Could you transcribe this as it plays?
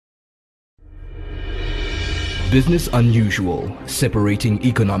Business Unusual, separating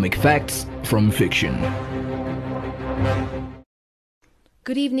economic facts from fiction.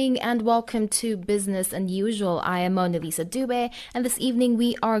 Good evening and welcome to Business Unusual. I am Mona Lisa Dube, and this evening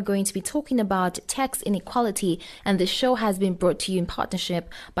we are going to be talking about tax inequality, and this show has been brought to you in partnership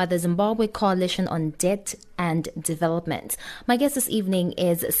by the Zimbabwe Coalition on Debt and Development. My guest this evening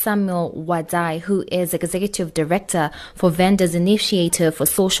is Samuel Wadai, who is Executive Director for Vendors Initiative for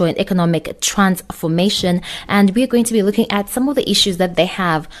Social and Economic Transformation, and we are going to be looking at some of the issues that they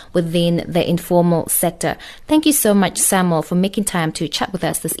have within the informal sector. Thank you so much, Samuel, for making time to chat with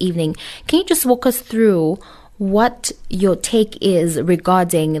us this evening. Can you just walk us through what your take is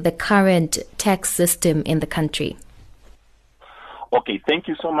regarding the current tax system in the country? Okay, thank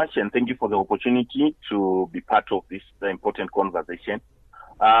you so much, and thank you for the opportunity to be part of this important conversation.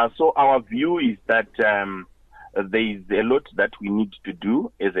 So our view is that there is a lot that we need to do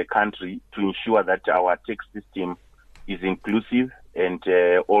as a country to ensure that our tax system is inclusive, and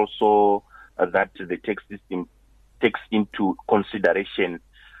also that the tax system takes into consideration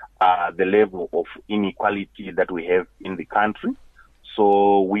the level of inequality that we have in the country.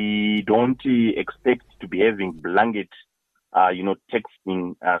 So we don't expect to be having blanket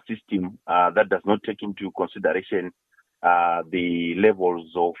taxing system that does not take into consideration the levels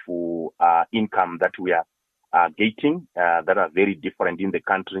of income that we are getting that are very different in the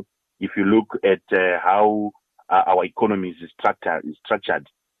country. If you look at how our economy is structured,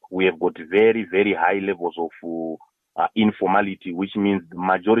 we have got very, very high levels of informality, which means the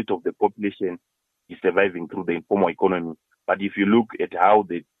majority of the population is surviving through the informal economy. But if you look at how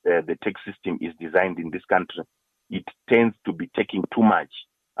the tax system is designed in this country, it tends to be taking too much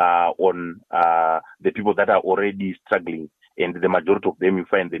on the people that are already struggling, and the majority of them, you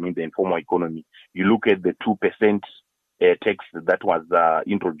find them in the informal economy. You look at the 2% tax that was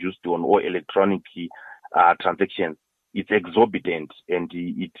introduced on all electronic transactions. It's exorbitant, and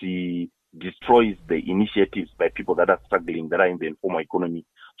it destroys the initiatives by people that are struggling, that are in the informal economy.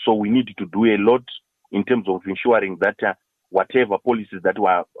 So we need to do a lot in terms of ensuring that whatever policies that we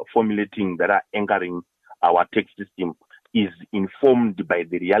are formulating that are anchoring our tax system is informed by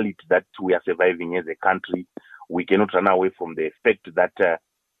the reality that we are surviving as a country. We cannot run away from the fact that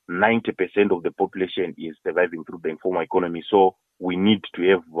 90% of the population is surviving through the informal economy. So we need to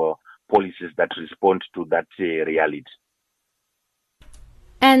have policies that respond to that reality.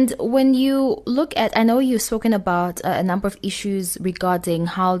 And when you look at, I know you've spoken about a number of issues regarding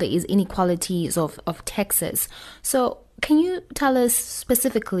how there is inequalities of taxes. So can you tell us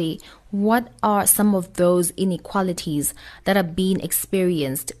specifically what are some of those inequalities that are being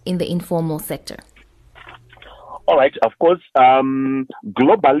experienced in the informal sector? All right. Of course,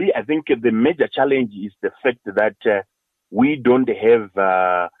 globally, I think the major challenge is the fact that we don't have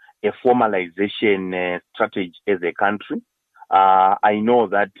a formalization strategy as a country. I know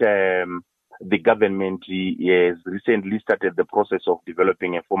that the government has recently started the process of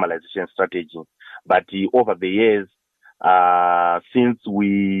developing a formalization strategy, but over the years, since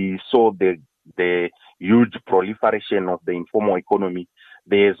we saw the huge proliferation of the informal economy,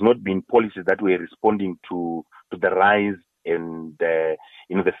 there has not been policies that were responding to the rise and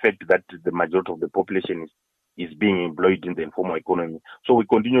the fact that the majority of the population is being employed in the informal economy. So we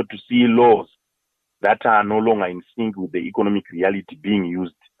continue to see laws that are no longer in sync with the economic reality being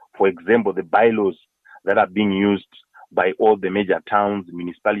used. For example, the bylaws that are being used by all the major towns,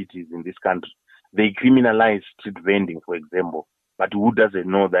 municipalities in this country, they criminalize street vending, for example. But who doesn't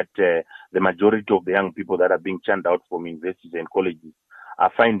know that the majority of the young people that are being churned out from universities and colleges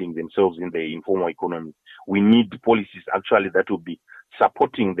are finding themselves in the informal economy? We need policies actually that will be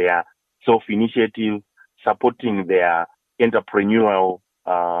supporting their self-initiative, supporting their entrepreneurial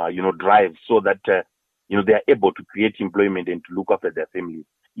drive, so that they are able to create employment and to look after their families.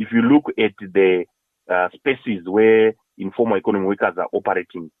 If you look at the spaces where informal economic workers are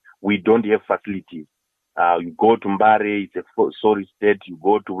operating, we don't have facilities. You go to Mbare, it's a sorry state. You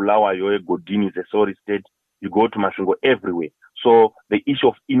go to Bulawayo, Godin is a sorry state. You go to Masvingo, everywhere. So the issue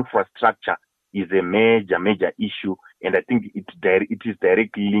of infrastructure is a major, major issue, and I think it is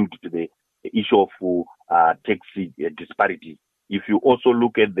directly linked to the issue of tax disparities. If you also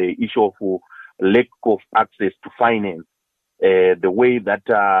look at the issue of lack of access to finance, the way that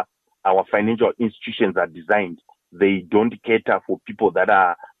our financial institutions are designed, they don't cater for people that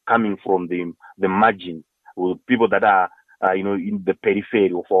are coming from the margin, or people that are in the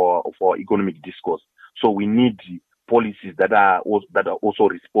periphery of our economic discourse. So we need policies that also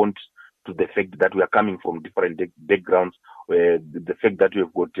respond to the fact that we are coming from different backgrounds, the fact that we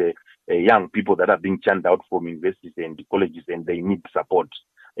have got young people that are being churned out from universities and colleges, and they need support.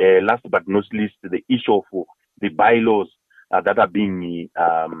 Last but not least, the issue of the bylaws that are being,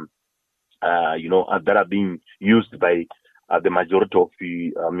 that are being used by the majority of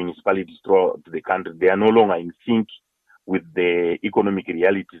the municipalities throughout the country, they are no longer in sync with the economic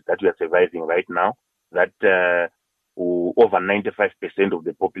realities that we are surviving right now. That over 95% of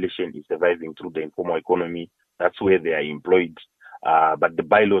the population is surviving through the informal economy. That's where they are employed. But the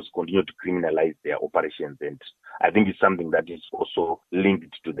bylaws continue to criminalize their operations. And I think it's something that is also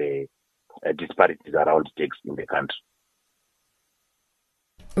linked to the disparities around tax in the country.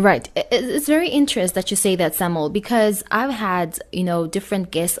 Right. It's very interesting that you say that, Samuel, because I've had,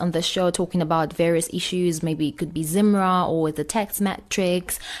 different guests on the show talking about various issues. Maybe it could be ZIMRA or the tax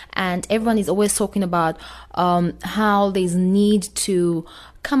metrics. And everyone is always talking about how there's need to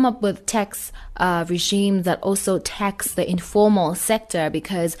come up with tax regimes that also tax the informal sector,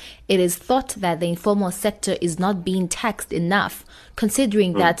 because it is thought that the informal sector is not being taxed enough,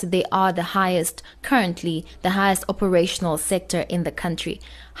 considering that they are currently the highest operational sector in the country.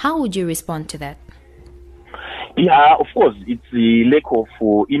 How would you respond to that? Yeah, of course, it's the lack of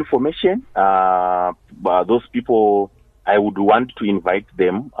information. But those people, I would want to invite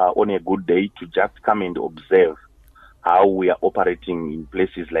them on a good day to just come and observe how we are operating in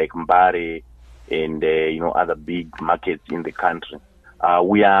places like Mbare and other big markets in the country.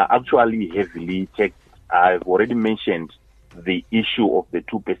 We are actually heavily taxed. I've already mentioned the issue of the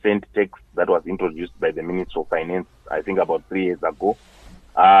 2% tax that was introduced by the Minister of Finance, I think about 3 years ago.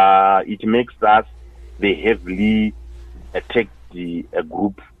 It makes us the heavily taxed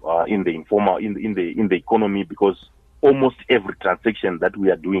group in the informal in the economy, because almost every transaction that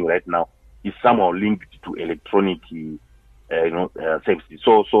we are doing right now is somehow linked to electronic services.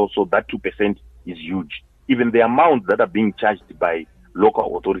 So that 2% is huge. Even the amounts that are being charged by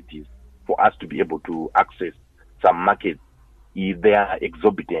local authorities for us to be able to access some markets, they are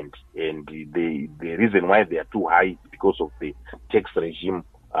exorbitant, and the reason why they are too high is because of the tax regime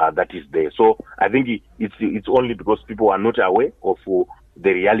that is there. So I think it's only because people are not aware of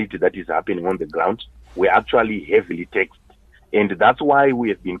the reality that is happening on the ground. We're actually heavily taxed, and that's why we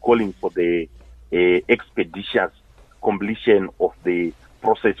have been calling for the expeditious completion of the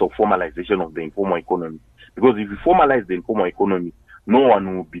process of formalization of the informal economy. Because if we formalize the informal economy, no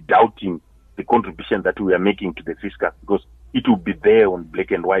one will be doubting the contribution that we are making to the fiscal, because it will be there on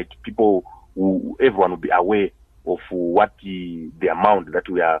black and white. Everyone will be aware of what the amount that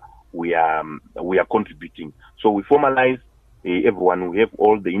we are contributing. So we formalize, everyone will have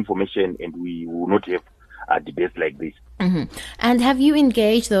all the information, and we will not have debates like this. Mm-hmm. And have you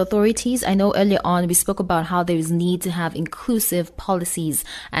engaged the authorities? I know earlier on we spoke about how there is need to have inclusive policies,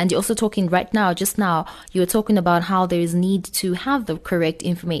 and you're also talking right now, just now, you were talking about how there is need to have the correct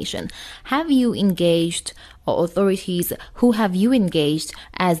information. Have you engaged authorities? Who have you engaged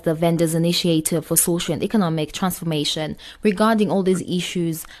as the Vendors Initiative for Social and Economic Transformation regarding all these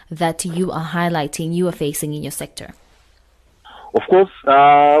issues that you are highlighting, you are facing in your sector? Of course,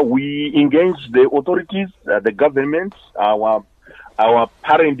 we engage the authorities, the government. Our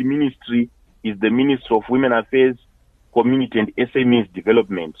parent ministry is the Ministry of Women Affairs, Community and SMEs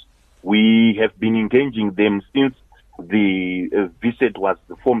Development. We have been engaging them since the VISET was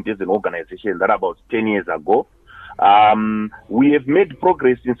formed as an organization, that about 10 years ago. We have made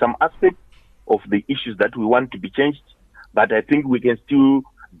progress in some aspects of the issues that we want to be changed, but I think we can still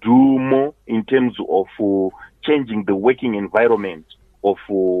do more in terms of changing the working environment of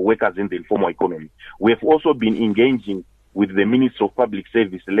workers in the informal economy. We have also been engaging with the Ministry of Public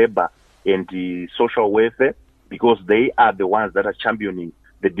Service, Labour and Social Welfare, because they are the ones that are championing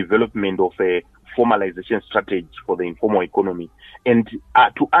the development of a formalization strategy for the informal economy. And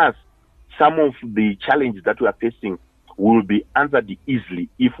to us, some of the challenges that we are facing will be answered easily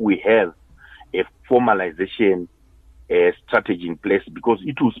if we have a formalization strategy in place, because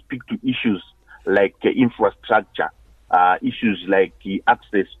it will speak to issues like infrastructure, issues like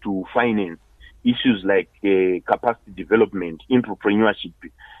access to finance, issues like capacity development, entrepreneurship,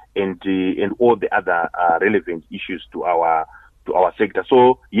 and all the other relevant issues to our sector.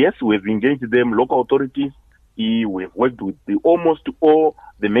 So yes, we've engaged them, local authorities. We've worked with almost all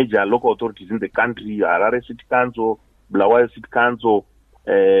the major local authorities in the country: Harare City Council, Bulawayo City Council,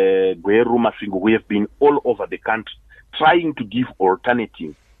 Gweru, Masvingo. We have been all over the country trying to give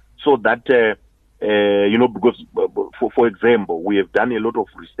alternatives, so that because for example, we have done a lot of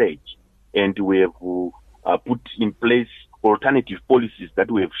research, and we have put in place alternative policies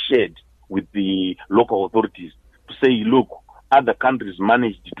that we have shared with the local authorities to say, look, other countries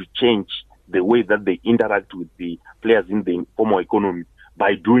managed to change the way that they interact with the players in the informal economy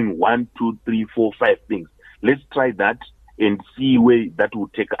by doing 1, 2, 3, 4, 5 things. Let's try that and see where that will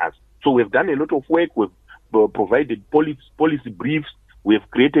take us. So we've done a lot of work. We've provided policy briefs. We have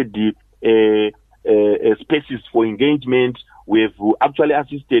created the spaces for engagement. We have actually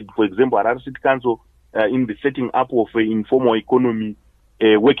assisted, for example, Harare City Council in the setting up of an informal economy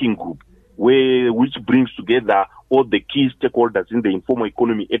working group, which brings together all the key stakeholders in the informal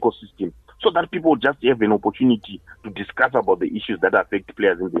economy ecosystem, so that people just have an opportunity to discuss about the issues that affect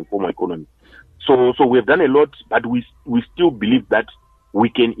players in the informal economy. So we have done a lot, but we still believe that we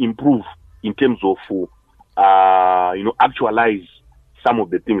can improve in terms of actualize some of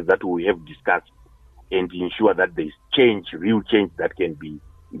the things that we have discussed and ensure that there is real change that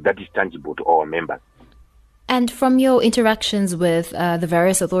is tangible to our members. And from your interactions with the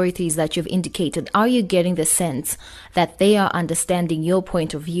various authorities that you've indicated, are you getting the sense that they are understanding your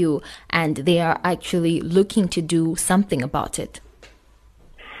point of view and they are actually looking to do something about it?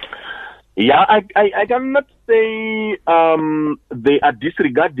 Yeah, I cannot say they are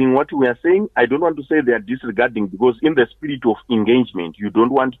disregarding what we are saying. I don't want to say they are disregarding, because in the spirit of engagement, you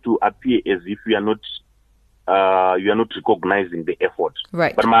don't want to appear as if you are not recognizing the effort.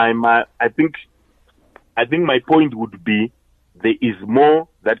 Right. But I think my point would be there is more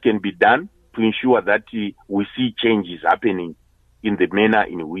that can be done to ensure that we see changes happening in the manner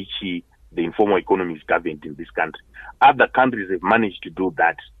in which the informal economy is governed in this country. Other countries have managed to do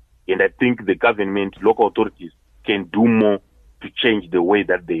that, and I think the government, local authorities can do more to change the way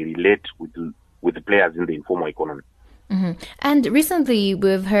that they relate with the players in the informal economy. Mm-hmm. And recently,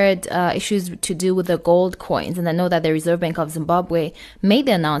 we've heard issues to do with the gold coins. And I know that the Reserve Bank of Zimbabwe made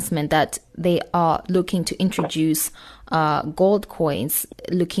the announcement that they are looking to introduce gold coins,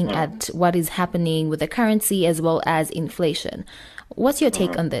 looking at what is happening with the currency as well as inflation. What's your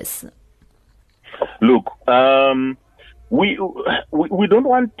take on this? Look, we don't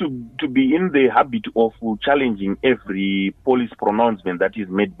want to be in the habit of challenging every policy pronouncement that is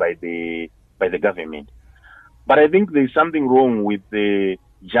made by the government. But I think there's something wrong with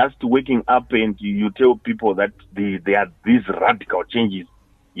just waking up and you tell people that there are these radical changes,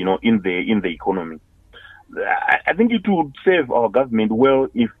 in the economy. I think it would serve our government well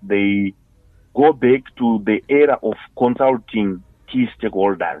if they go back to the era of consulting key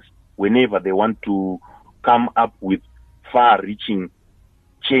stakeholders whenever they want to come up with far-reaching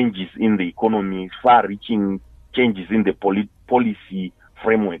changes in the economy, far-reaching changes in the policy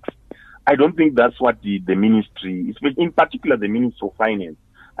frameworks. I don't think that's what the ministry, in particular the Ministry of Finance,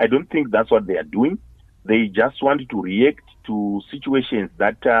 I don't think that's what they are doing. They just want to react to situations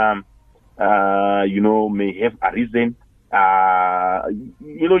that, may have arisen.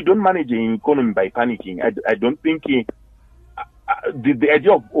 You don't manage an economy by panicking. I don't think the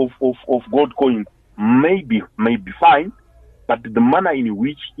idea of gold coin may be fine, but the manner in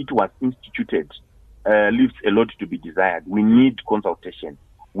which it was instituted leaves a lot to be desired. We need consultation.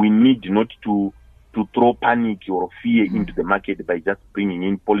 We need not to throw panic or fear into the market by just bringing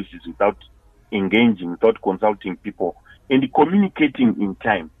in policies without engaging, without consulting people and communicating in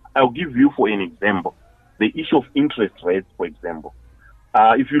time. I'll give you, for an example, the issue of interest rates, for example.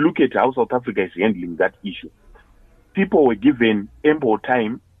 If you look at how South Africa is handling that issue, people were given ample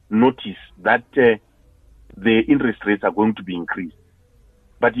time notice that the interest rates are going to be increased.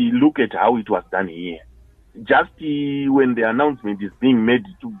 But you look at how it was done here. Just when the announcement is being made,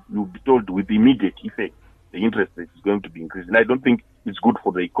 you'll be told with immediate effect the interest rate is going to be increased. And I don't think it's good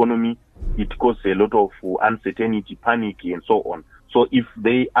for the economy. It causes a lot of uncertainty, panic, and so on. So if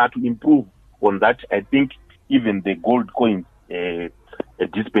they are to improve on that, I think even the gold coin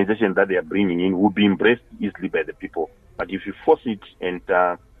dispensation that they are bringing in will be embraced easily by the people. But if you force it and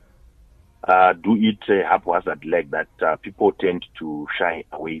do it haphazard like that, people tend to shy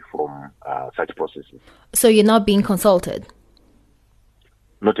away from such processes. So you're not being consulted?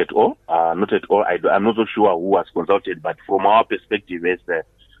 Not at all. Not at all. I'm not so sure who was consulted, but from our perspective as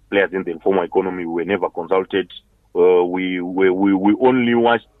players in the informal economy, we were never consulted. We only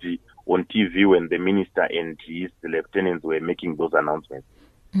watched on TV when the minister and his lieutenants were making those announcements.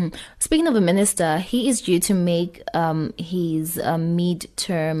 Mm-hmm. Speaking of the minister, he is due to make his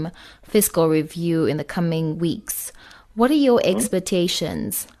mid-term fiscal review in the coming weeks. What are your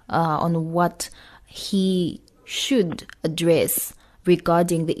expectations on what he should address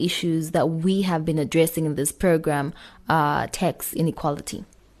regarding the issues that we have been addressing in this program, tax inequality,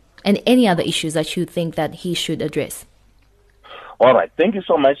 and any other issues that you think that he should address? All right. Thank you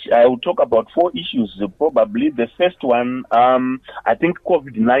so much. I will talk about 4 issues. Probably the first one, I think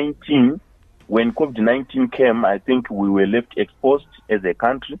COVID-19, when COVID-19 came, I think we were left exposed as a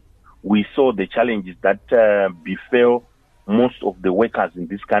country. We saw the challenges that befell most of the workers in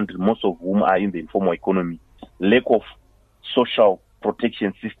this country, most of whom are in the informal economy, lack of social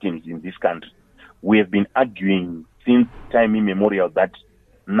protection systems in this country. we have been arguing since time immemorial that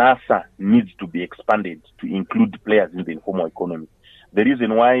NASA needs to be expanded to include players in the informal economy. The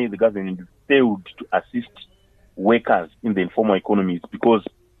reason why the government failed to assist workers in the informal economy is because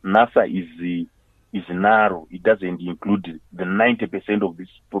NASA is narrow. It doesn't include the 90% of this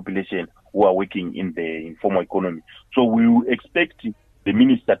population who are working in the informal economy. So we will expect the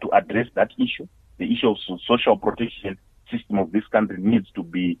minister to address that issue. The issue of social protection system of this country needs to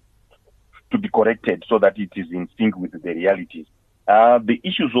be corrected so that it is in sync with the realities. The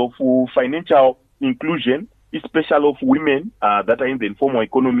issues of financial inclusion, especially of women that are in the informal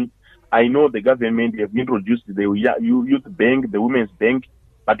economy. I know the government have introduced the youth bank, the women's bank,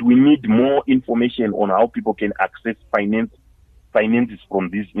 but we need more information on how people can access finances from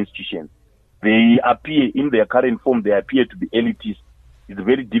these institutions. They appear in their current form, they appear to be elitist. It's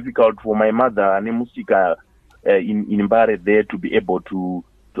very difficult for my mother, Anemusika, in Mbare there to be able to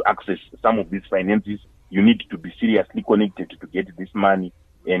access some of these finances. You need to be seriously connected to get this money,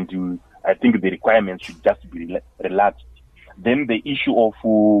 and I think the requirements should just be relaxed. Then the issue of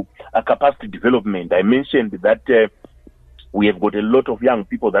capacity development. I mentioned that we have got a lot of young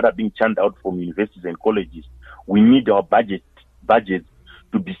people that are being churned out from universities and colleges. We need our budgets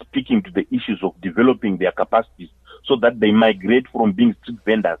to be speaking to the issues of developing their capacities so that they migrate from being street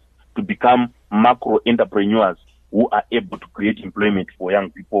vendors to become macro entrepreneurs who are able to create employment for young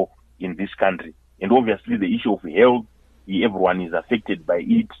people in this country. And obviously the issue of health, everyone is affected by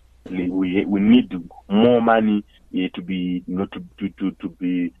it. We need more money to be to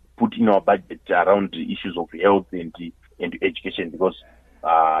be put in our budget around the issues of health and education, because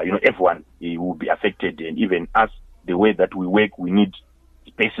everyone will be affected, and even us, the way that we work, we need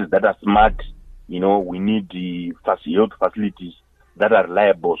spaces that are smart. We need the health facilities that are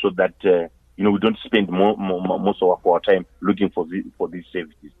reliable, so that we don't spend most of our time looking for these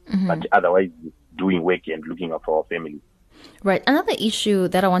services, but otherwise doing work and looking after our family. Right. Another issue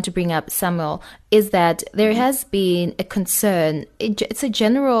that I want to bring up, Samuel, is that there has been a concern. It's a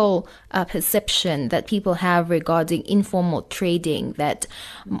general perception that people have regarding informal trading, that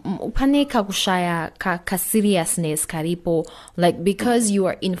paneka kushaya ka seriousness karipo, like because you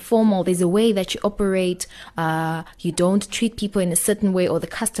are informal, there's a way that you operate, you don't treat people in a certain way, or the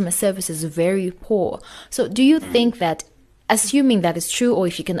customer service is very poor. So do you think that, assuming that is true, or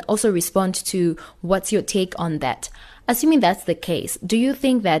if you can also respond to what's your take on that, assuming that's the case, do you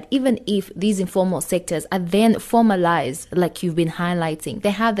think that even if these informal sectors are then formalized, like you've been highlighting,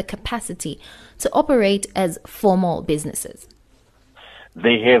 they have the capacity to operate as formal businesses?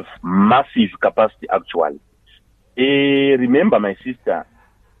 They have massive capacity, actually. Remember, my sister,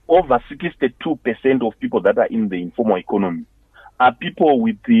 over 62% of people that are in the informal economy are people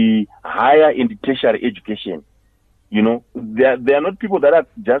with the higher and tertiary education. They are not people that are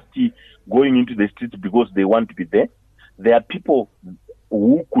just going into the streets because they want to be there. There are people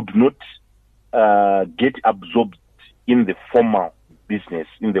who could not get absorbed in the formal business,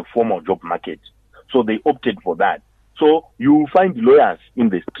 in the formal job market. So they opted for that. So you find lawyers in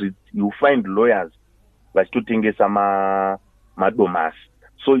the streets. You find lawyers like Tutenge Sama Madomas.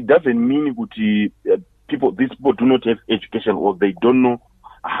 So it doesn't mean these people do not have education, or they don't know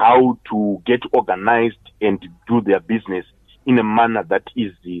how to get organized and do their business in a manner that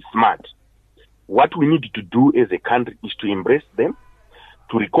is smart. What we need to do as a country is to embrace them,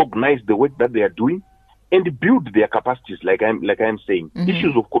 to recognize the work that they are doing, and build their capacities, like I'm saying.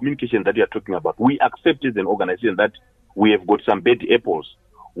 Issues of communication that you are talking about. We accept as an organization that we have got some bad apples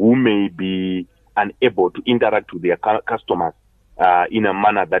who may be unable to interact with their customers in a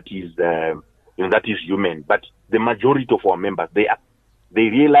manner that is human. But the majority of our members, they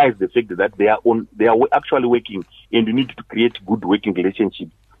realize the fact that they are actually working, and you need to create good working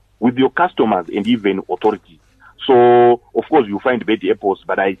relationships with your customers and even authorities. So, of course, you find bad apples,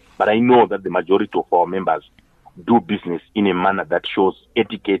 but I know that the majority of our members do business in a manner that shows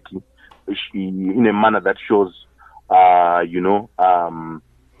etiquette, in a manner that shows, a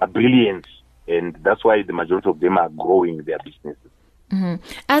brilliance, and that's why the majority of them are growing their businesses.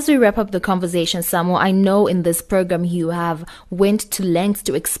 As we wrap up the conversation, Samuel, I know in this program you have went to lengths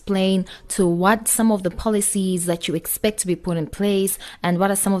to explain to what some of the policies that you expect to be put in place, and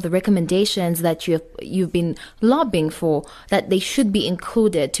what are some of the recommendations that you've been lobbying for, that they should be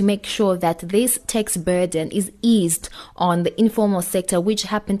included to make sure that this tax burden is eased on the informal sector, which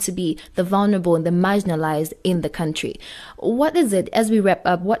happen to be the vulnerable and the marginalized in the country. What is it, as we wrap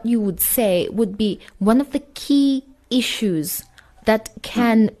up, what you would say would be one of the key issues that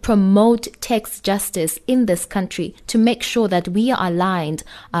can promote tax justice in this country to make sure that we are aligned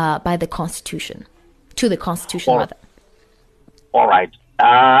by the Constitution, to the Constitution, rather? All right.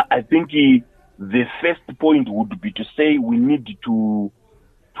 I think the first point would be to say we need to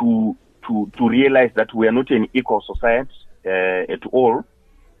realize that we are not an equal society at all.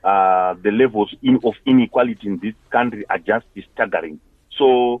 The levels of inequality in this country are just staggering.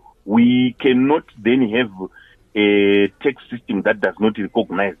 So we cannot then have a tax system that does not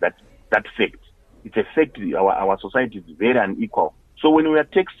recognize that fact. It's a fact. Our society is very unequal. So when we are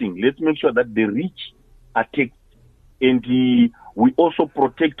taxing, let's make sure that the rich are taxed, and we also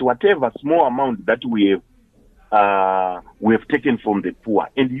protect whatever small amount that we have taken from the poor,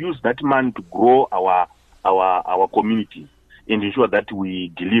 and use that money to grow our communities and ensure that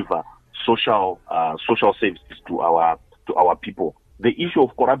we deliver social services to our people. The issue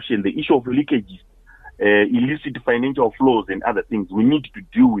of corruption, the issue of leakages, illicit financial flows, and other things, we need to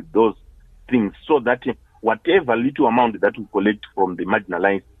deal with those things so that whatever little amount that we collect from the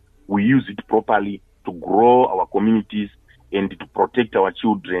marginalized, we use it properly to grow our communities and to protect our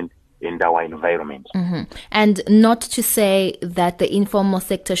children and our environment. Mm-hmm. And not to say that the informal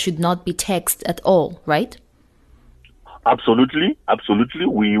sector should not be taxed at all, right? Absolutely.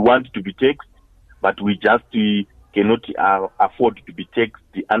 We want to be taxed, but we just cannot afford to be taxed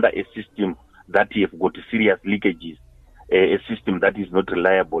under a system that have got serious leakages, a system that is not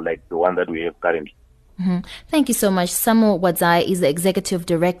reliable like the one that we have currently. Mm-hmm. Thank you so much. Samuel Wadzai is the Executive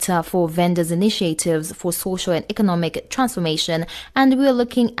Director for Vendors Initiatives for Social and Economic Transformation, and we're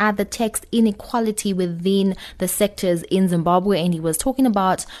looking at the tax inequality within the sectors in Zimbabwe, and he was talking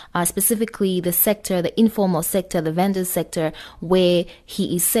about specifically the sector, the informal sector, the vendors sector, where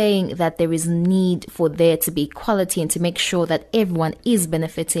he is saying that there is need for there to be equality and to make sure that everyone is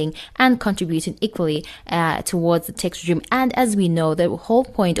benefiting and contributing equally towards the tax regime. And as we know, the whole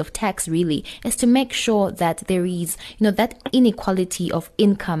point of tax really is to make sure that there is, that inequality of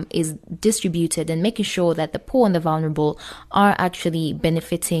income is distributed, and making sure that the poor and the vulnerable are actually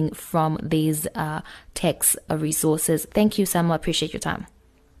benefiting from these tax resources. Thank you, Samuel. I appreciate your time.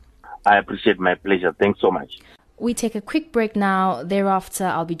 I appreciate my pleasure. Thanks so much. We take a quick break now. Thereafter,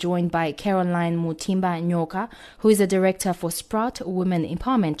 I'll be joined by Caroline Mutimba Nyoka, who is the director for Sprout Women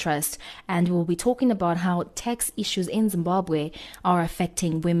Empowerment Trust, and we'll be talking about how tax issues in Zimbabwe are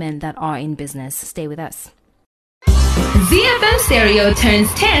affecting women that are in business. Stay with us. ZFM Stereo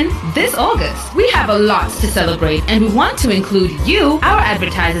turns 10 this August. We have a lot to celebrate, and we want to include you, our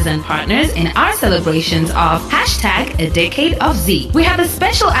advertisers and partners, in our celebrations of #ADecadeOfZ. We have a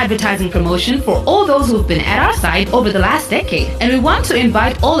special advertising promotion for all those who've been at our side over the last decade, and we want to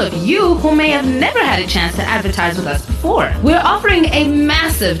invite all of you who may have never had a chance to advertise with us before. We're offering a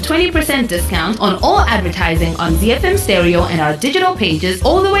massive 20% discount on all advertising on ZFM Stereo and our digital pages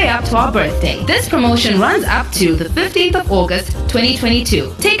all the way up to our birthday. This promotion runs up to the 15th of August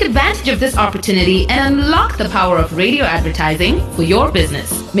 2022. Take advantage of this opportunity and unlock the power of radio advertising for your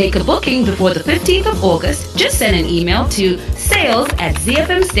business. Make a booking before the 15th of August. Just send an email to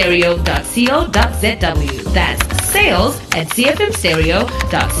sales@zfmstereo.co.zw. That's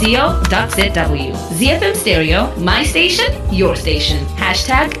sales@zfmstereo.co.zw. ZFM Stereo, my station, your station.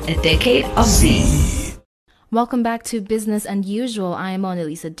 #ADecadeOfZ. Welcome back to Business and Usual. I am Mona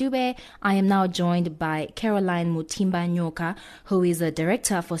Lisa Dube. I am now joined by Caroline Mutimba Nyoka, who is a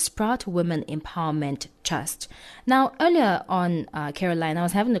director for Sprout Women Empowerment Trust. Now, earlier on, Caroline, I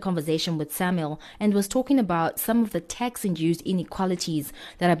was having a conversation with Samuel and was talking about some of the tax-induced inequalities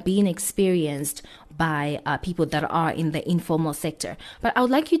that are being experienced by people that are in the informal sector. But I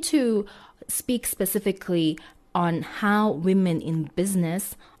would like you to speak specifically on how women in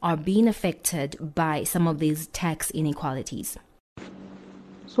business are being affected by some of these tax inequalities.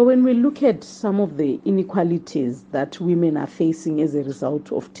 So when we look at some of the inequalities that women are facing as a result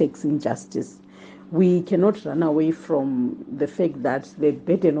of tax injustice, we cannot run away from the fact that the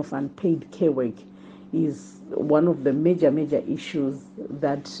burden of unpaid care work is one of the major issues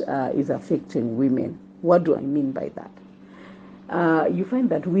that is affecting women. What do I mean by that? You find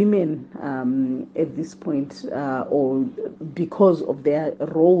that women at this point, or because of their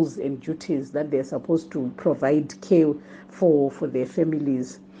roles and duties that they're supposed to provide care for their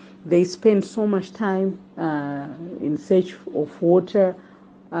families, they spend so much time in search of water,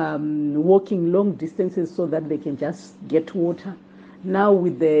 walking long distances so that they can just get water. Now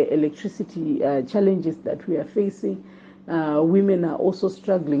with the electricity challenges that we are facing, women are also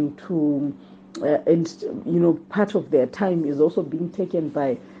struggling to and part of their time is also being taken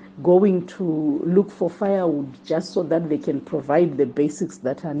by going to look for firewood just so that they can provide the basics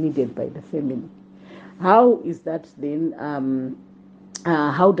that are needed by the family. How is that then?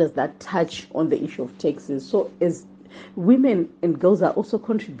 How does that touch on the issue of taxes? So as Women and girls are also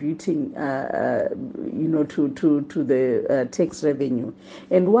contributing, to the tax revenue.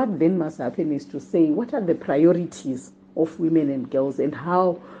 And what then must happen is to say, what are the priorities of women and girls, and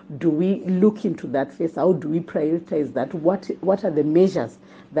how do we look into that first? How do we prioritize that? What are the measures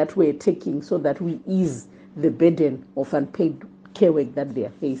that we're taking so that we ease the burden of unpaid care work that they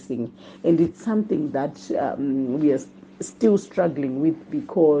are facing? And it's something that we are still struggling with,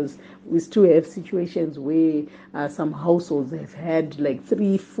 because we still have situations where some households have had like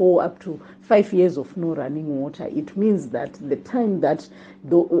 3, 4, up to 5 years of no running water. It means that the time that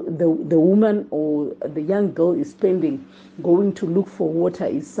the woman or the young girl is spending going to look for water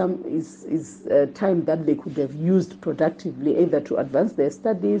is time that they could have used productively, either to advance their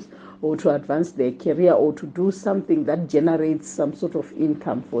studies or to advance their career or to do something that generates some sort of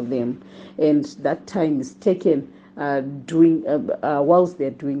income for them. And that time is taken whilst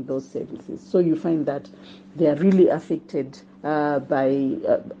they're doing those services. So you find that they are really affected by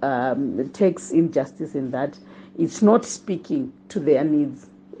tax injustice, in that it's not speaking to their needs.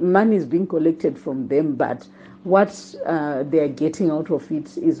 Money is being collected from them, but what they are getting out of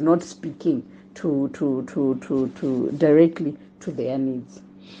it is not speaking to directly to their needs.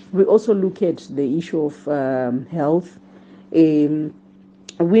 We also look at the issue of health. Women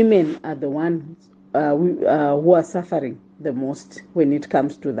are the ones who are suffering the most when it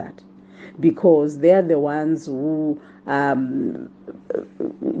comes to that, because they are the ones who are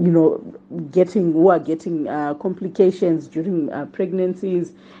getting complications during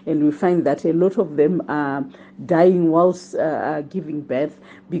pregnancies, and we find that a lot of them are dying whilst giving birth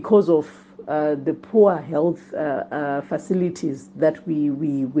because of the poor health facilities that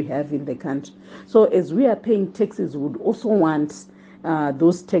we have in the country. So as we are paying taxes, we would also want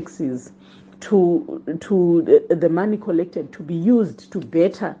those taxes to the money collected to be used to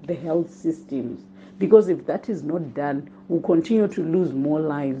better the health systems, because if that is not done, we'll continue to lose more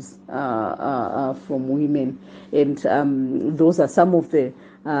lives from women, and those are some of the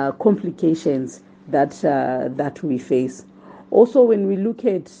complications that we face. Also, when we look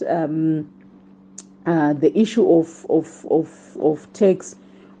at the issue of tax,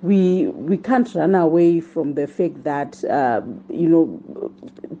 we can't run away from the fact that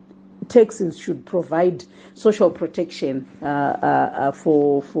taxes should provide social protection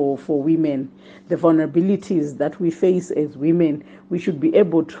for women. The vulnerabilities that we face as women, we should be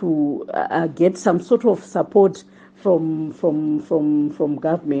able to get some sort of support from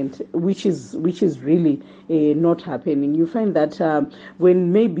government, which is really not happening. You find that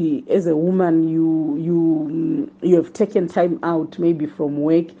when maybe as a woman you have taken time out, maybe from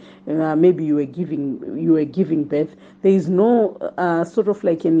work, maybe you were giving birth, there is no sort of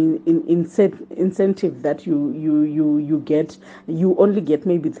like an incentive that you get. You only get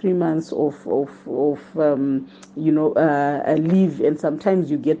maybe 3 months of a leave, and sometimes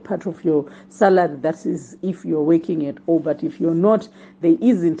you get part of your salary. That is if you're working at all, but if you're not, there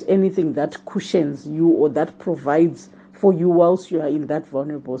isn't anything that cushions you or that provides for you whilst you are in that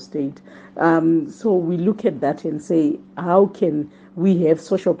vulnerable state. So we look at that and say, how can we have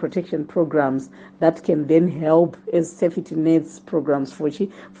social protection programs that can then help as safety nets programs for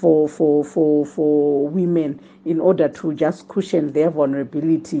women, in order to just cushion their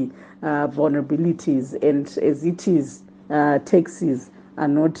vulnerabilities, and as it is, taxes are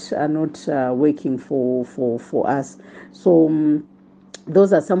not working for us. So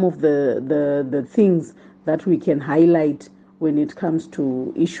those are some of the things that we can highlight when it comes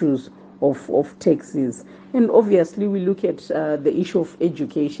to issues of taxes. And obviously we look at the issue of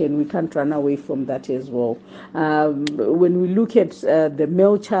education. We can't run away from that as well. When we look at the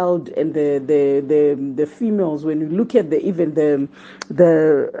male child and the females, when we look at the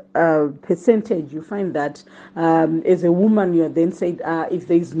percentage, you find that as a woman you are then said, if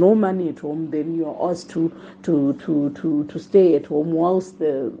there is no money at home, then you are asked to stay at home, whilst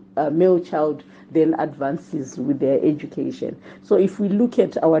the male child then advances with their education. So if we look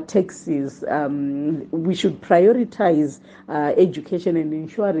at our taxes, we should prioritize education and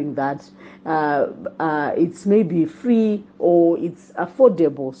ensuring that it's maybe free or it's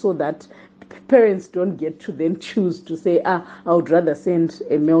affordable, so that parents don't get to then choose to say, I would rather send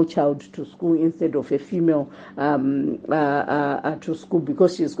a male child to school instead of a female to school,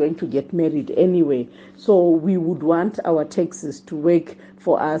 because she's going to get married anyway. So we would want our taxes to work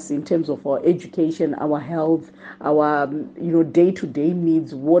for us in terms of our education, our health, our day-to-day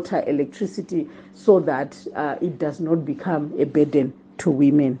needs, water, electricity, so that it does not become a burden to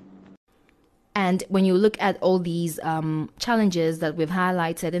women. And when you look at all these challenges that we've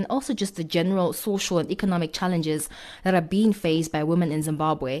highlighted, and also just the general social and economic challenges that are being faced by women in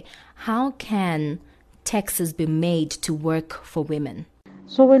Zimbabwe, how can taxes be made to work for women?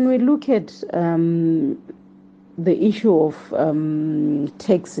 So when we look at the issue of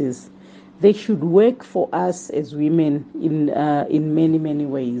taxes, they should work for us as women in many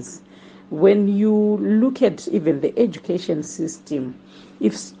ways. When you look at even the education system,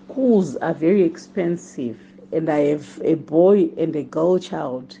 if schools are very expensive and I have a boy and a girl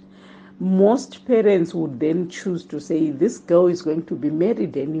child, most parents would then choose to say, this girl is going to be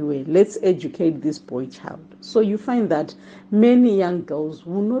married anyway, let's educate this boy child. So you find that many young girls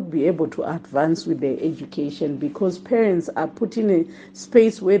will not be able to advance with their education because parents are put in a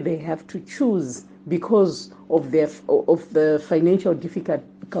space where they have to choose because of the financial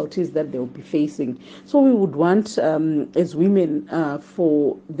difficulties that they'll be facing. So we would want, as women,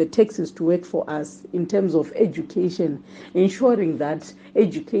 for the taxes to work for us in terms of education, ensuring that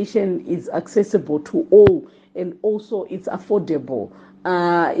education is accessible to all and also it's affordable.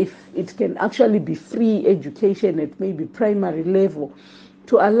 If it can actually be free education at maybe primary level,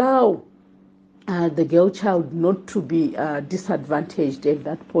 to allow the girl child not to be disadvantaged at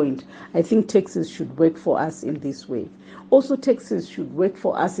that point. I think taxes should work for us in this way. Also, taxes should work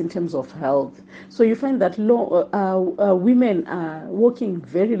for us in terms of health. So you find that women are walking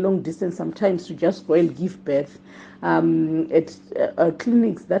very long distance sometimes to just go and give birth at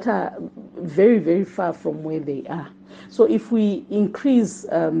clinics that are very far from where they are. So if we increase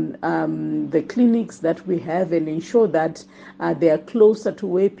the clinics that we have and ensure that they are closer to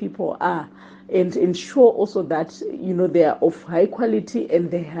where people are, and ensure also that they are of high quality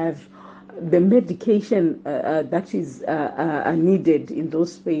and they have the medication that is needed in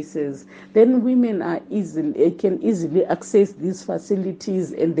those spaces, then women can easily access these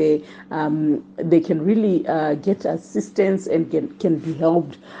facilities and they can really get assistance and can be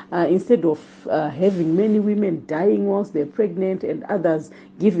helped instead of having many women dying whilst they're pregnant and others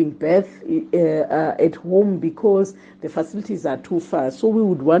giving birth at home because the facilities are too far. So we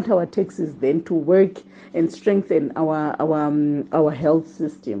would want our taxes then to work and strengthen our health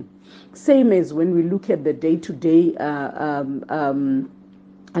system. Same as when we look at the day-to-day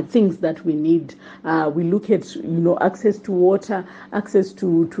things that we need. We look at access to water, access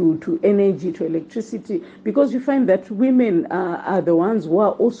to energy, to electricity, because you find that women are the ones who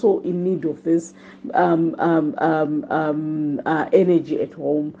are also in need of this energy at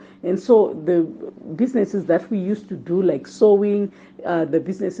home. And so the businesses that we used to do like sewing, the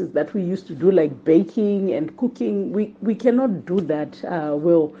businesses that we used to do like baking and cooking, we cannot do that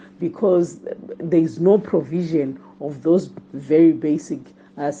well because there is no provision of those very basic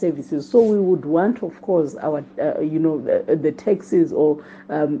services. So we would want, of course, our the taxes or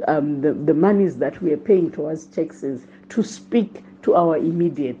the monies that we are paying towards taxes to speak to our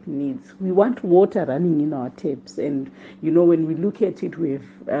immediate needs. We want water running in our taps, and when we look at it, we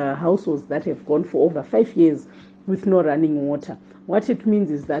have households that have gone for over 5 years with no running water. What it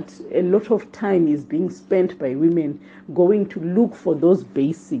means is that a lot of time is being spent by women going to look for those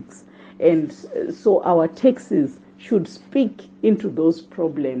basics, and so our taxes should speak into those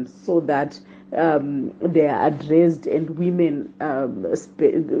problems so that they are addressed and women,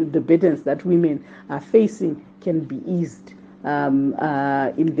 the burdens that women are facing can be eased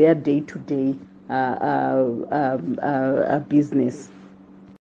in their day-to-day business.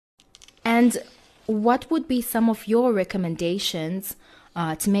 And what would be some of your recommendations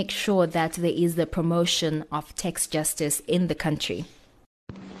to make sure that there is the promotion of tax justice in the country?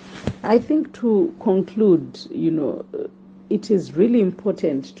 I think to conclude, it is really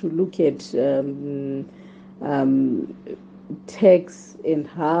important to look at tax and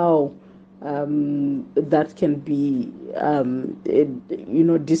how that can be,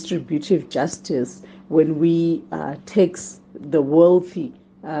 distributive justice when we tax the wealthy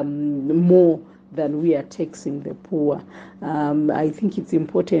more than we are taxing the poor. I think it's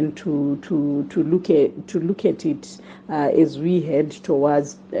important to look at it as we head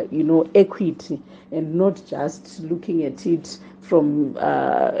towards equity, and not just looking at it from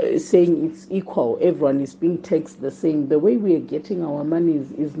saying it's equal, everyone is being taxed the same. The way we are getting our money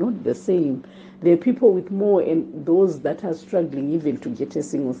is not the same. There are people with more and those that are struggling even to get a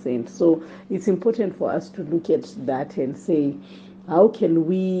single cent. So it's important for us to look at that and say, how can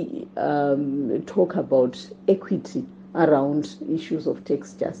we talk about equity around issues of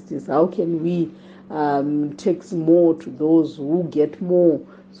tax justice? How can we tax more to those who get more,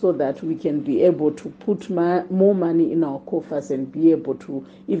 so that we can be able to put more money in our coffers and be able to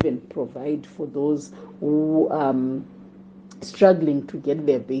even provide for those who struggling to get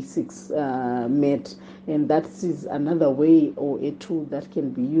their basics met. And that is another way or a tool that can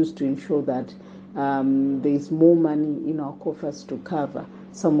be used to ensure that there is more money in our coffers to cover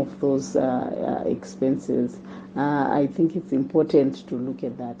some of those expenses. I think it's important to look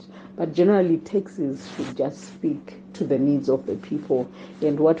at that. But generally, taxes should just speak to the needs of the people.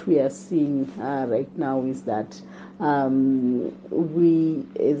 And what we are seeing right now is that we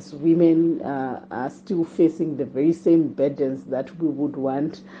as women are still facing the very same burdens that we would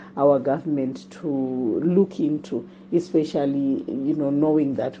want our government to look into, especially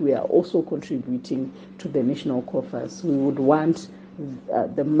knowing that we are also contributing to the national coffers. We would want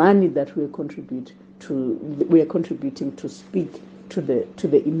the money that we are contributing to speak to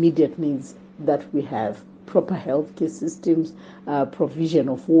the immediate needs that we have: proper healthcare systems, provision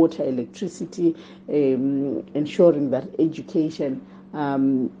of water, electricity, ensuring that education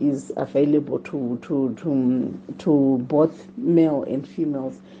is available to both male and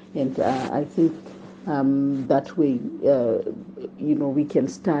females. And I think that way, we can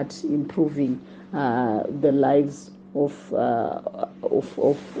start improving the lives of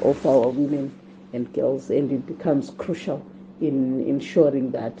our women and girls, and it becomes crucial in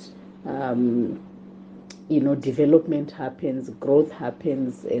ensuring that development happens, growth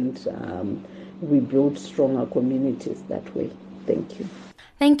happens, and we build stronger communities that way. Thank you.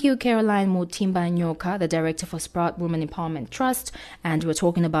 Thank you, Caroline Mutimba Nyoka, the Director for Sprout Women Empowerment Trust. And we're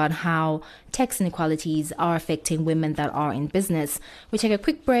talking about how tax inequalities are affecting women that are in business. We take a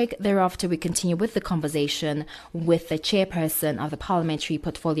quick break. Thereafter, we continue with the conversation with the chairperson of the Parliamentary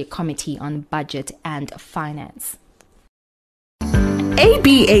Portfolio Committee on Budget and Finance.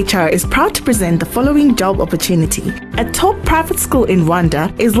 ABHR is proud to present the following job opportunity. A top private school in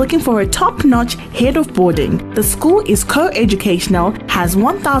Rwanda is looking for a top-notch head of boarding. The school is co-educational, has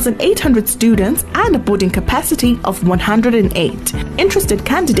 1,800 students and a boarding capacity of 108. Interested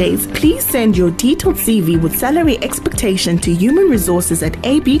candidates, please send your detailed CV with salary expectation to human resources at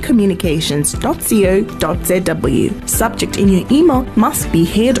abcommunications.co.zw. Subject in your email must be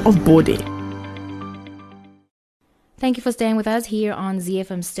head of boarding. Thank you for staying with us here on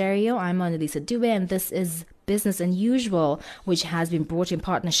ZFM Stereo. I'm Monalisa Dube, and this is Business and Usual, which has been brought in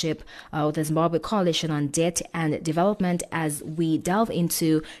partnership with the Zimbabwe Coalition on Debt and Development as we delve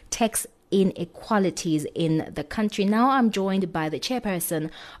into tax inequalities in the country. Now I'm joined by the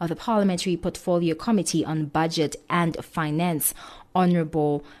chairperson of the Parliamentary Portfolio Committee on Budget and Finance,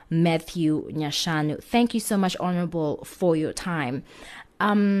 Honorable Matthew Nyashanu. Thank you so much, Honorable, for your time.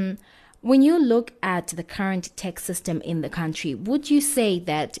 When you look at the current tax system in the country, would you say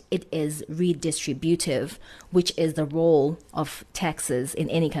that it is redistributive, which is the role of taxes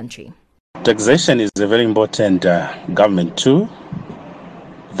in any country? Taxation is a very important government tool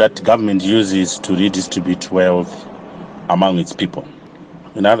that government uses to redistribute wealth among its people.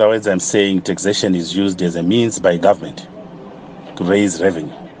 In other words, I'm saying taxation is used as a means by government to raise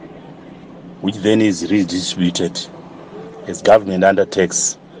revenue, which then is redistributed as government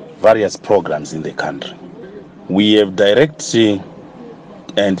undertakes various programs in the country. We have direct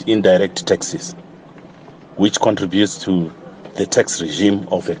and indirect taxes, which contributes to the tax regime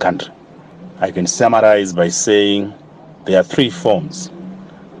of a country. I can summarize by saying there are three forms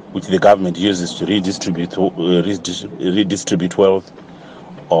which the government uses to redistribute wealth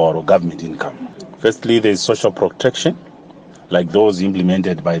or government income. Firstly, there is social protection, like those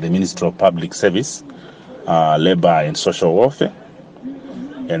implemented by the Ministry of Public Service, Labor and Social Welfare.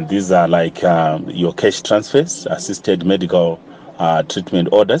 And these are like your cash transfers, assisted medical treatment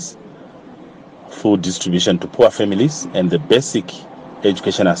orders, food distribution to poor families, and the basic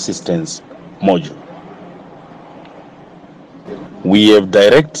education assistance module. We have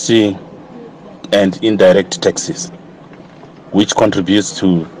direct and indirect taxes, which contributes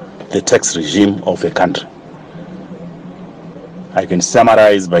to the tax regime of a country. I can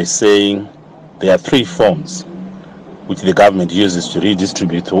summarize by saying there are three forms which the government uses to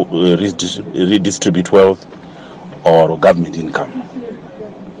redistribute wealth or government income.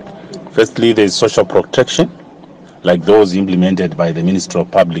 Firstly, there is social protection, like those implemented by the Ministry of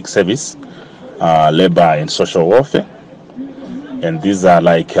Public Service, Labor and Social Welfare. And these are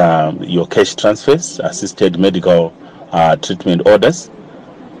like your cash transfers, assisted medical treatment orders,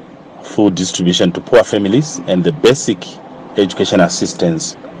 food distribution to poor families, and the basic education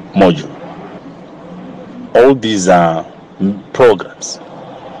assistance module. All these are programs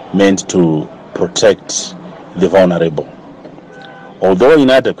meant to protect the vulnerable. Although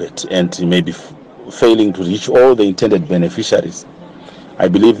inadequate and maybe failing to reach all the intended beneficiaries, I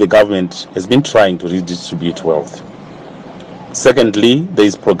believe the government has been trying to redistribute wealth. Secondly, there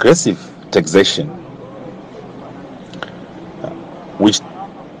is progressive taxation, which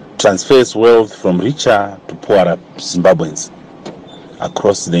transfers wealth from richer to poorer Zimbabweans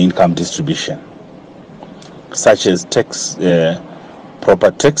across the income distribution, such as tax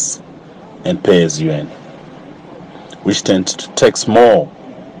proper tax and pay as you earn, which tends to tax more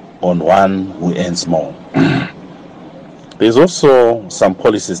on one who earns more. There's also some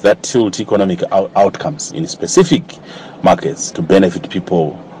policies that tilt economic outcomes in specific markets to benefit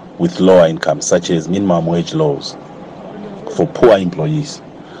people with lower incomes, such as minimum wage laws for poor employees,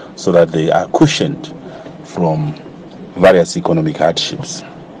 so that they are cushioned from various economic hardships.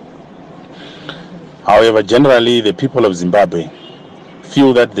 However, generally, the people of Zimbabwe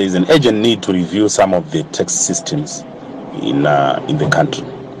feel that there is an urgent need to review some of the tax systems in the country,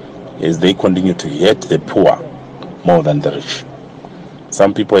 as they continue to hurt the poor more than the rich.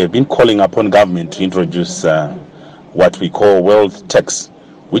 Some people have been calling upon government to introduce what we call wealth tax,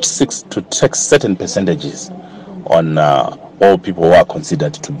 which seeks to tax certain percentages on all people who are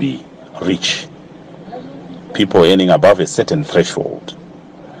considered to be rich, people earning above a certain threshold,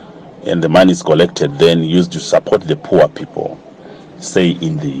 and the money is collected then used to support the poor people, say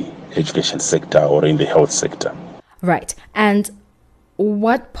in the education sector or in the health sector. Right. And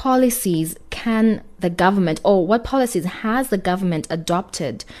what policies can the government, or what policies has the government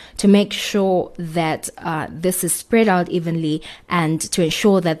adopted to make sure that this is spread out evenly and to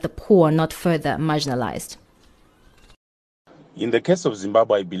ensure that the poor are not further marginalized? In the case of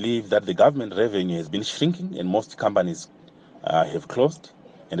Zimbabwe, I believe that the government revenue has been shrinking and most companies have closed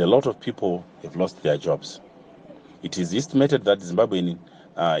and a lot of people have lost their jobs. It is estimated that the Zimbabwean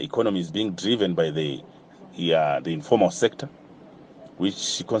economy is being driven by the informal sector,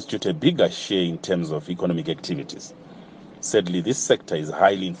 which constitute a bigger share in terms of economic activities. Sadly, this sector is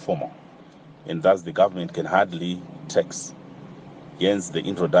highly informal, and thus the government can hardly tax, hence the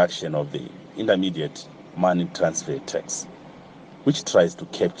introduction of the intermediate money transfer tax, which tries to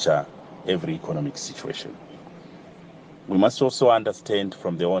capture every economic situation. We must also understand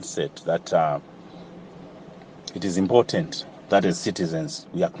from the onset that it is important that as citizens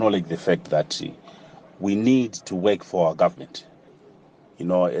we acknowledge the fact that we need to work for our government. You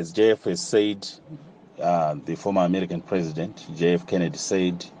know, as JF has said, the former American president, JF Kennedy,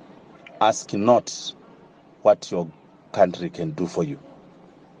 said, ask not what your country can do for you,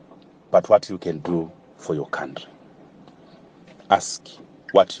 but what you can do for your country. Ask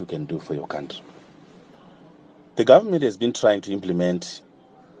what you can do for your country. The government has been trying to implement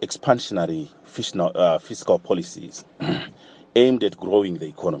expansionary fiscal policies aimed at growing the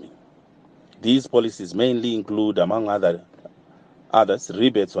economy. These policies mainly include, among others,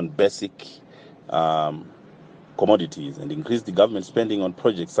 rebates on basic commodities and increase the government spending on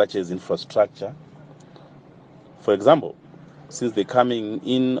projects such as infrastructure. For example, since the coming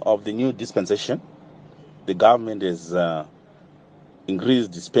in of the new dispensation, the government has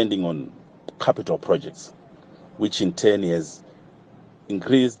increased the spending on capital projects, which in turn has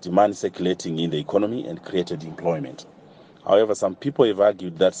increased demand circulating in the economy and created employment. However, some people have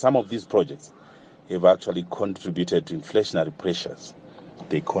argued that some of these projects have actually contributed to inflationary pressures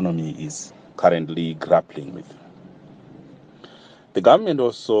the economy is currently grappling with. The government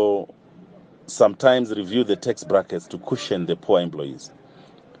also sometimes review the tax brackets to cushion the poor employees,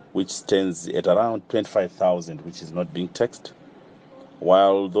 which stands at around 25,000, which is not being taxed,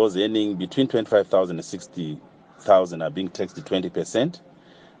 while those earning between 25,000 and 60,000 are being taxed at 20%.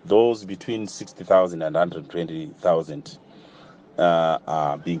 Those between 60,000 and 120,000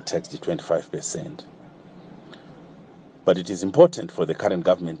 are being taxed at 25%. But it is important for the current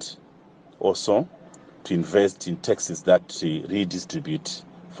government also to invest in taxes that redistribute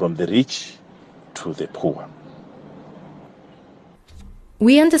from the rich to the poor.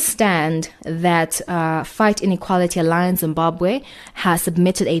 We understand that Fight Inequality Alliance Zimbabwe has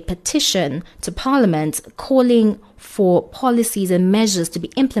submitted a petition to Parliament calling for policies and measures to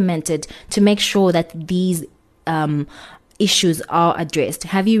be implemented to make sure that these issues are addressed.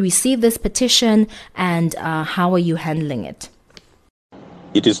 Have you received this petition, and how are you handling it?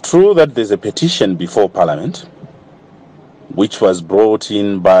 It is true that there's a petition before Parliament, which was brought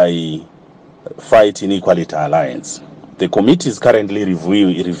in by Fight Inequality Alliance. The committee is currently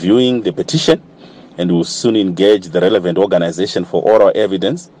reviewing the petition and will soon engage the relevant organization for oral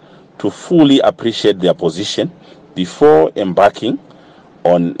evidence to fully appreciate their position before embarking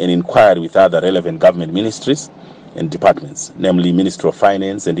on an inquiry with other relevant government ministries and departments, namely Ministry of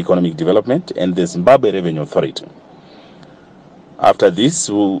Finance and Economic Development and the Zimbabwe Revenue Authority. After this,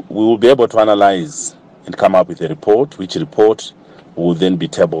 we will be able to analyze and come up with a report, which report will then be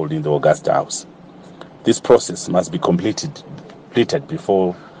tabled in the Augusta House. This process must be completed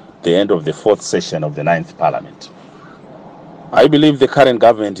before the end of the fourth session of the 9th Parliament. I believe the current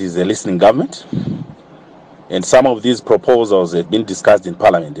government is a listening government, and some of these proposals have been discussed in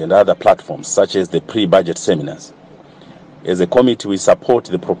Parliament and other platforms, such as the pre-budget seminars. as a committee, we support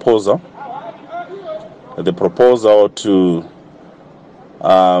the proposal to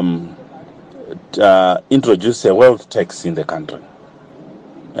introduce a wealth tax in the country.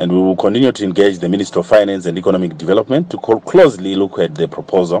 And we will continue to engage the Ministry of Finance and Economic Development to closely look at the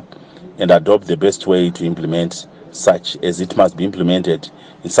proposal and adopt the best way to implement such, as it must be implemented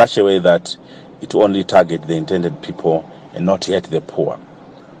in such a way that it only target the intended people and not yet the poor.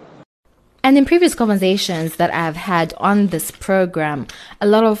 And in previous conversations that I've had on this program, a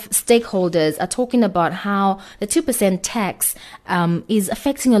lot of stakeholders are talking about how the 2% tax is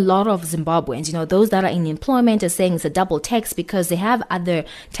affecting a lot of Zimbabweans. You know, those that are in employment are saying it's a double tax because they have other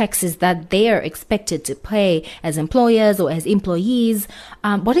taxes that they are expected to pay as employers or as employees.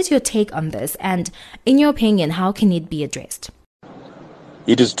 What is your take on this? And in your opinion, how can it be addressed?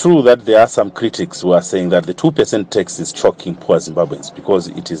 It is true that there are some critics who are saying that the 2% tax is choking poor Zimbabweans because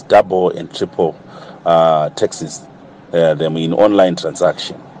it is double and triple taxes them in online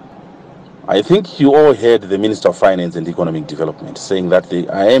transaction. I think you all heard the Minister of Finance and Economic Development saying that the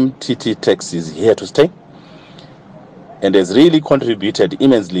IMTT tax is here to stay and has really contributed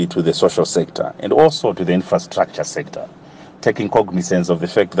immensely to the social sector and also to the infrastructure sector, taking cognizance of the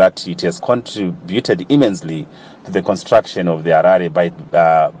fact that it has contributed immensely to the construction of the Harare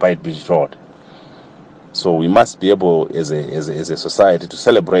Beitbridge Road. So we must be able, as a society, to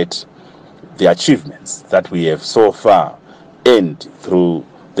celebrate the achievements that we have so far earned through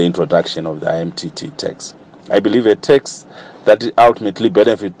the introduction of the IMTT tax. I believe a tax that ultimately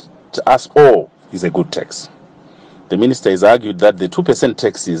benefits us all is a good tax. The minister has argued that the 2%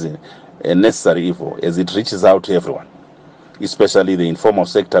 tax is a necessary evil as it reaches out to everyone, especially the informal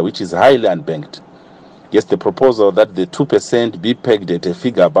sector, which is highly unbanked. Yes, the proposal that the 2% be pegged at a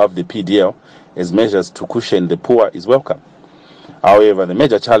figure above the PDL as measures to cushion the poor is welcome. However, the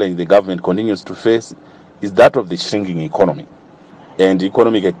major challenge the government continues to face is that of the shrinking economy and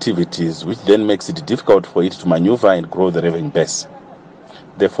economic activities, which then makes it difficult for it to maneuver and grow the revenue base.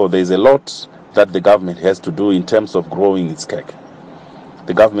 Therefore, there is a lot that the government has to do in terms of growing its cake.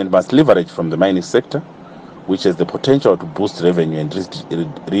 The government must leverage from the mining sector, which has the potential to boost revenue and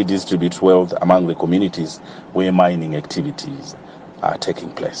redistribute wealth among the communities where mining activities are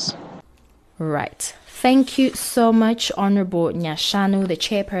taking place. Right. Thank you so much, Honorable Nyashanu, the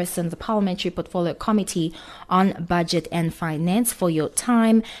chairperson of the Parliamentary Portfolio Committee on Budget and Finance, for your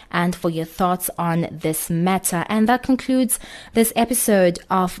time and for your thoughts on this matter. And that concludes this episode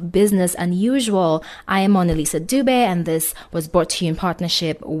of Business Unusual. I am Mona Lisa Dube, and this was brought to you in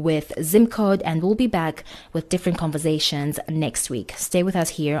partnership with Zimcode, and we'll be back with different conversations next week. Stay with us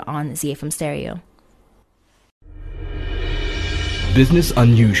here on ZFM Stereo. Business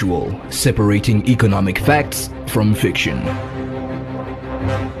Unusual, separating economic facts from fiction.